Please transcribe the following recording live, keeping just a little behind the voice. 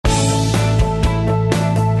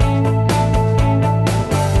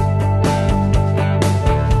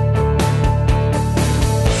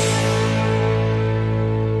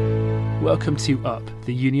Welcome to Up,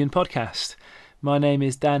 the Union podcast. My name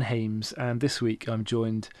is Dan Hames, and this week I'm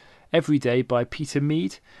joined every day by Peter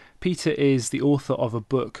Mead. Peter is the author of a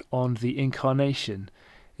book on the Incarnation.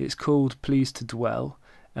 It's called Pleased to Dwell,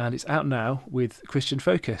 and it's out now with Christian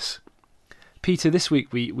Focus. Peter, this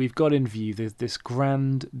week we've got in view this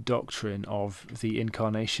grand doctrine of the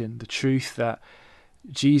Incarnation, the truth that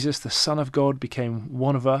Jesus, the Son of God, became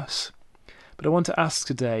one of us. But I want to ask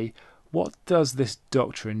today, what does this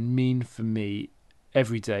doctrine mean for me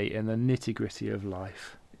every day in the nitty-gritty of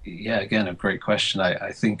life? Yeah, again, a great question.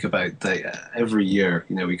 I think about every year,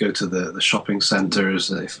 we go to the shopping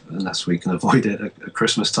centres, unless we can avoid it, at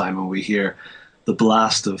Christmas time, and we hear the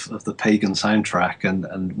blast of the pagan soundtrack.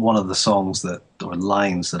 And one of the songs or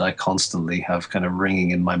lines that I constantly have kind of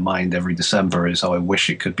ringing in my mind every December is, "Oh, I wish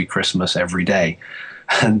it could be Christmas every day."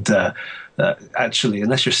 And actually,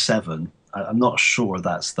 unless you're 7, I'm not sure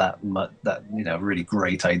that's that really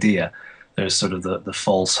great idea. There's sort of the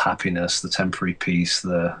false happiness, the temporary peace,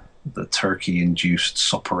 the turkey-induced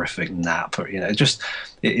soporific nap.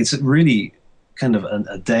 It's really kind of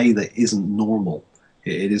a day that isn't normal.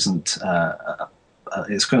 It isn't.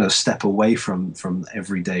 It's going to step away from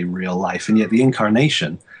everyday real life, and yet the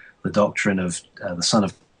Incarnation, the doctrine of the Son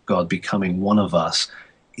of God becoming one of us,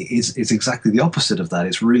 is exactly the opposite of that.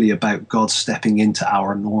 It's really about God stepping into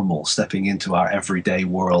our normal, stepping into our everyday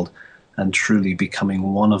world, and truly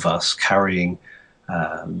becoming one of us, carrying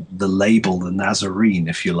the label, the Nazarene,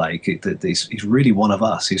 if you like. He's really one of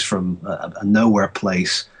us. He's from a nowhere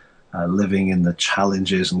place, living in the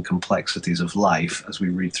challenges and complexities of life as we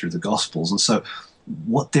read through the Gospels. And so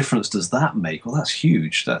what difference does that make? Well, that's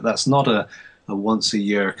huge. That's not a once a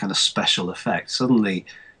year kind of special effect. Suddenly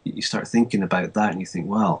you start thinking about that and you think,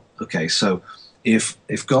 well, okay, so if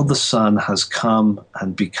God the Son has come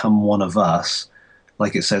and become one of us,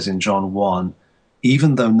 like it says in John 1,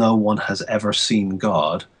 even though no one has ever seen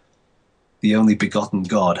God, the only begotten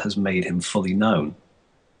God has made him fully known.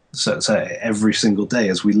 So every single day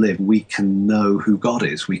as we live, we can know who God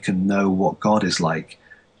is. We can know what God is like.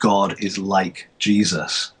 God is like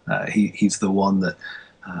Jesus. He's the one that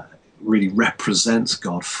really represents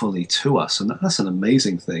God fully to us. And that's an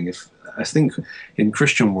amazing thing. I think in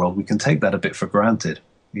Christian world, we can take that a bit for granted.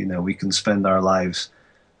 We can spend our lives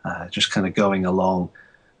just kind of going along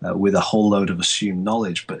with a whole load of assumed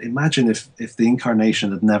knowledge. But imagine if the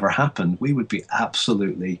Incarnation had never happened, we would be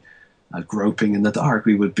absolutely groping in the dark.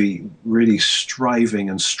 We would be really striving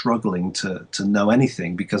and struggling to know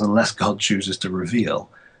anything, because unless God chooses to reveal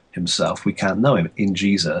himself, we can't know him. In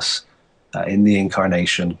Jesus, in the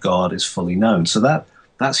Incarnation, God is fully known. So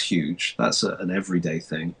that's huge. That's an everyday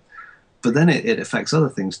thing. But then it affects other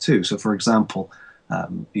things too. So for example,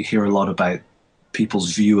 you hear a lot about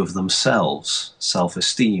people's view of themselves,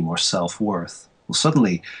 self-esteem or self-worth. Well,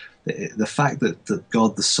 suddenly the fact that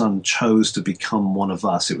God the Son chose to become one of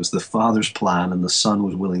us, it was the Father's plan and the Son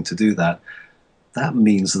was willing to do that, that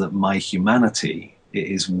means that my humanity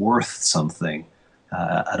is worth something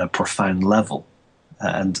at a profound level.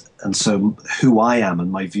 And so who I am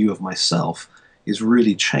and my view of myself is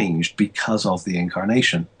really changed because of the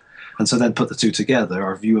Incarnation. And so then put the two together,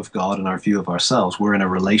 our view of God and our view of ourselves, we're in a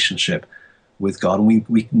relationship with God, and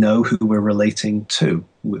we know who we're relating to.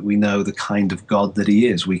 We know the kind of God that he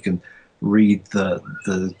is. We can read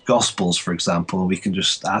the Gospels, for example, and we can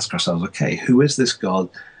just ask ourselves, okay, who is this God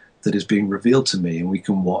that is being revealed to me? And we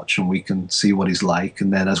can watch and we can see what he's like.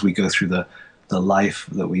 And then as we go through the life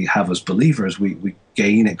that we have as believers, we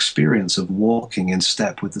gain experience of walking in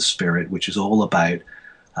step with the Spirit, which is all about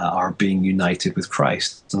our being united with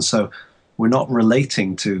Christ. And so we're not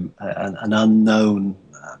relating to an unknown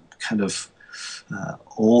kind of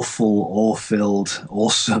awful, awe-filled,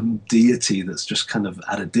 awesome deity that's just kind of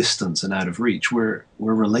at a distance and out of reach. We're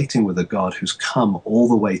relating with a God who's come all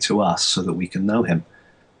the way to us so that we can know him.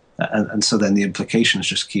 And so then the implications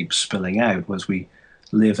just keep spilling out as we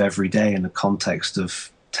live every day in the context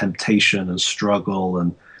of temptation and struggle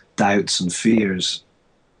and doubts and fears.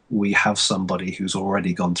 We have somebody who's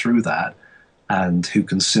already gone through that and who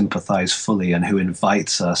can sympathize fully and who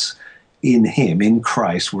invites us in him, in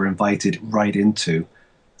Christ. We're invited right into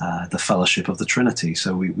the fellowship of the Trinity.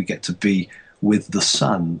 So we get to be with the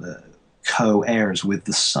Son, co-heirs with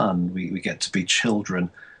the Son. We get to be children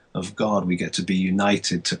of God. We get to be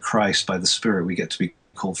united to Christ by the Spirit. We get to be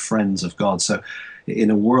called friends of God. So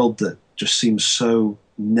in a world that just seems so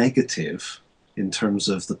negative in terms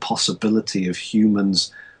of the possibility of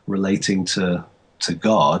humans relating to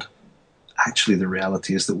God, actually the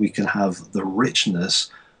reality is that we can have the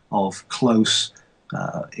richness of close,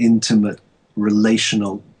 intimate,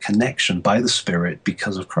 relational connection by the Spirit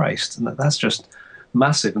because of Christ. And that's just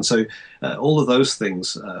massive. And so all of those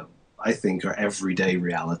things, I think, are everyday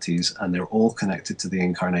realities, and they're all connected to the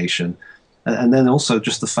incarnation. And then also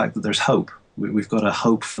just the fact that there's hope. We've got a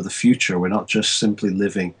hope for the future. We're not just simply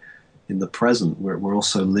living in the present. We're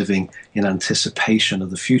also living in anticipation of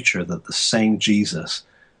the future, that the same Jesus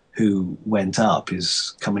who went up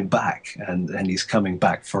is coming back, and he's coming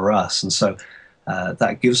back for us. And so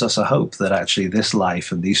that gives us a hope that actually this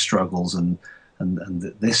life and these struggles and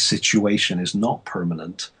this situation is not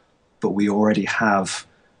permanent, but we already have,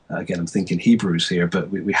 again, I'm thinking Hebrews here, but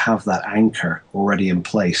we have that anchor already in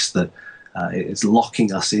place that is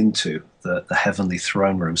locking us into the heavenly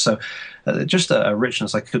throne room. So just a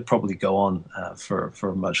richness. I could probably go on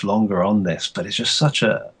for much longer on this, but it's just such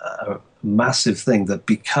a massive thing that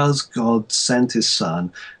because God sent his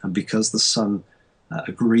son, and because the son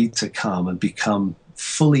agreed to come and become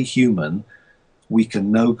fully human, we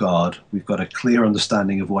can know God. We've got a clear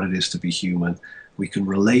understanding of what it is to be human. We can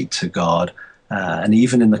relate to God. And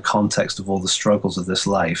even in the context of all the struggles of this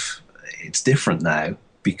life, it's different now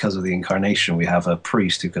because of the incarnation. We have a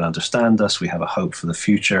priest who can understand us. We have a hope for the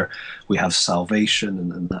future. We have salvation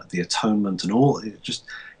and the atonement and all, just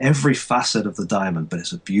every facet of the diamond, but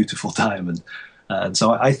it's a beautiful diamond. And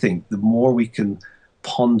so I think the more we can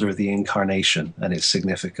ponder the incarnation and its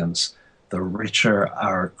significance, the richer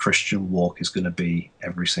our Christian walk is going to be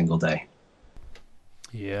every single day.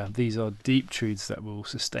 Yeah, these are deep truths that will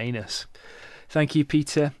sustain us. Thank you,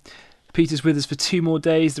 Peter. Peter's with us for 2 more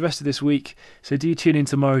days, the rest of this week, so do tune in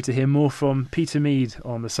tomorrow to hear more from Peter Mead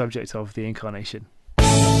on the subject of the incarnation.